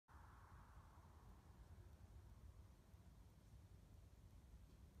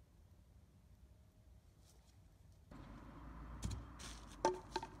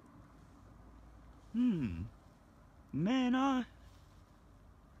Hmm. Man, I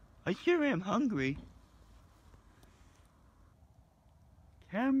sure am hungry.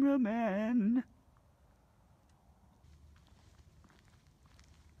 Cameraman.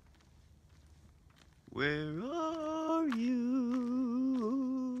 Where are you?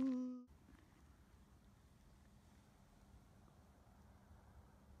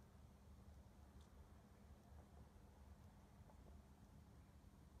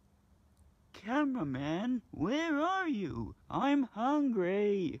 Cameraman, where are you? I'm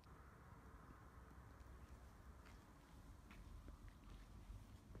hungry.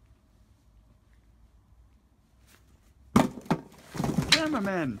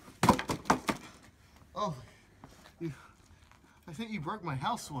 Cameraman. Oh, I think you broke my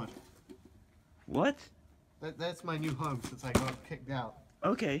housewood. What? That's my new home since I got kicked out.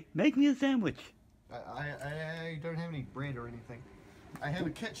 Okay, make me a sandwich. I don't have any bread or anything. I have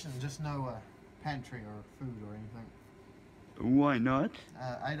a kitchen, just no pantry or food or anything. Why not?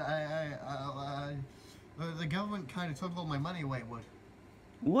 The government kind of took all my money away, Wood.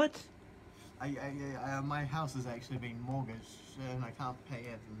 What? My house is actually being mortgaged and I can't pay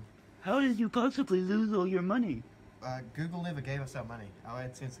it. And, How did you possibly lose all your money? Google never gave us our money. Our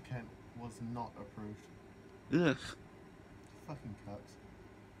AdSense account was not approved. Ugh. Fucking cucks.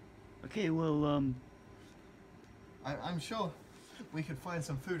 Okay, well, I'm sure we could find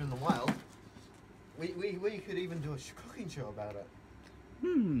some food in the wild. We could even do a cooking show about it.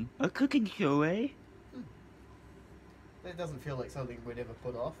 a cooking show, eh? That doesn't feel like something we'd ever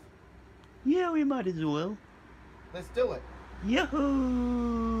put off. Yeah, we might as well. Let's do it.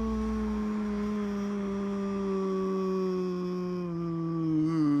 Yahoo!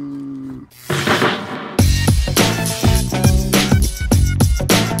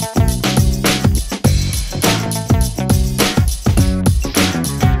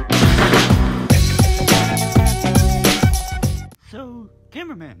 So,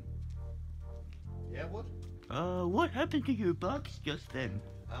 cameraman. Yeah, what? What happened to your box just then?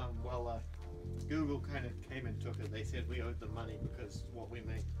 Google kind of came and took it. They said we owed them money because what we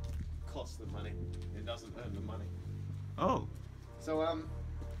make costs them money and doesn't earn them money. Oh. So,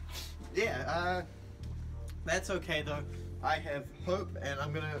 that's okay though. I have hope, and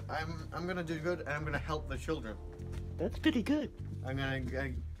I'm gonna do good, and I'm gonna help the children. That's pretty good. I'm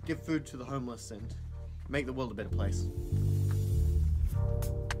gonna give food to the homeless and make the world a better place.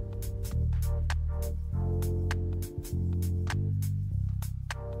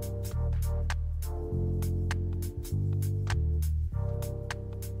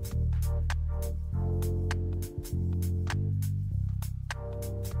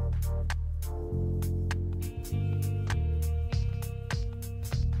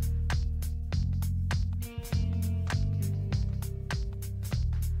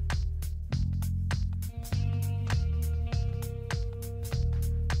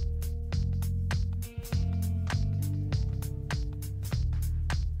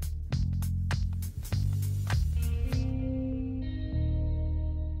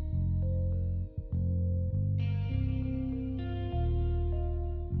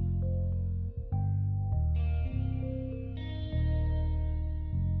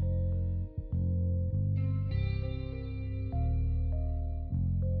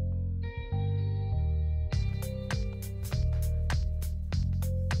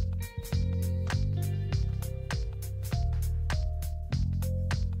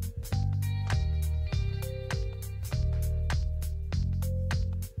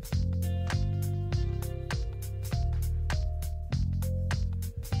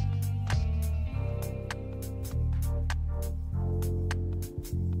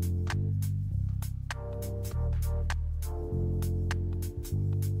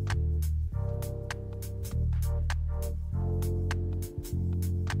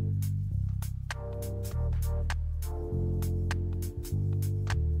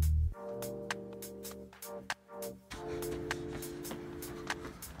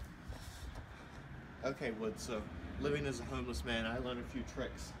 Okay, Wood, so living as a homeless man, I learned a few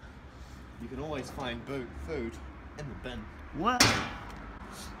tricks. You can always find food in the bin. What?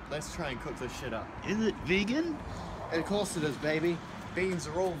 Let's try and cook this shit up. Is it vegan? Of course it is, baby. Beans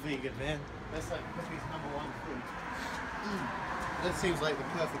are all vegan, man. That's like Cookie's #1 food. That seems like the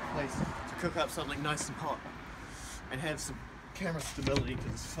perfect place to cook up something nice and hot and have some camera stability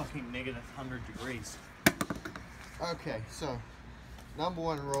because it's fucking -100 degrees. Okay, so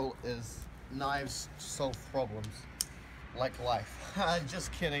 #1 rule is knives solve problems like life.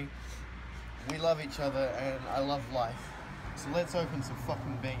 Just kidding. We love each other and I love life. So let's open some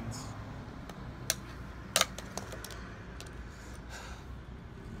fucking beans.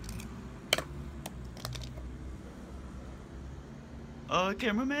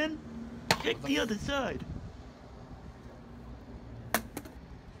 Cameraman, check the other side.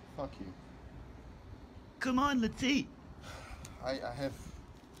 Fuck you. Come on, let's eat. I have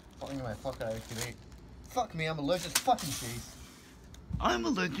something in my pocket I can eat. Fuck me, I'm allergic to fucking cheese. I'm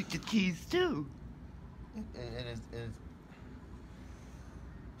allergic to cheese too. It is. It's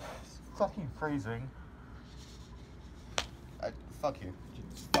fucking freezing. Fuck you.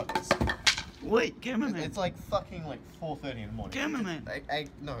 Fuck this. Wait, cameraman. It's like fucking like 4:30 in the morning. Cameraman.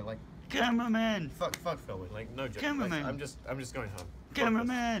 No, like. Cameraman. Fuck, Phil. Like, no joke. Cameraman. Like, I'm just going home.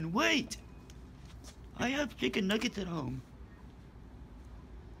 Cameraman, wait. I have chicken nuggets at home.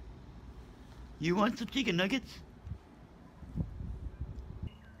 You want some chicken nuggets?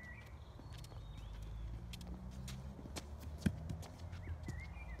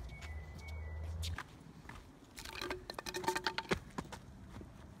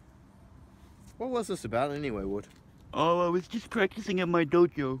 What was this about anyway, Wood? Oh, I was just practicing at my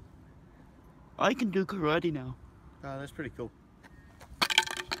dojo. I can do karate now. Oh, that's pretty cool.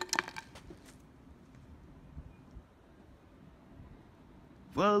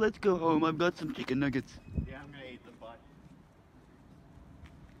 Well, let's go home. I've got some chicken nuggets. Yeah, I'm gonna eat them, bye.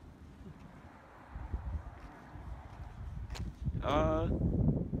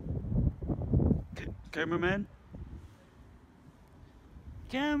 Cameraman?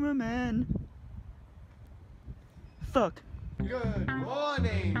 Cameraman! Fuck. Good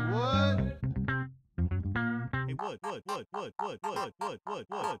morning, Wood! Hey, Wood. Hey, Wood.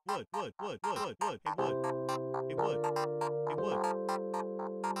 Good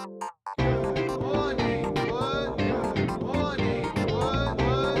morning.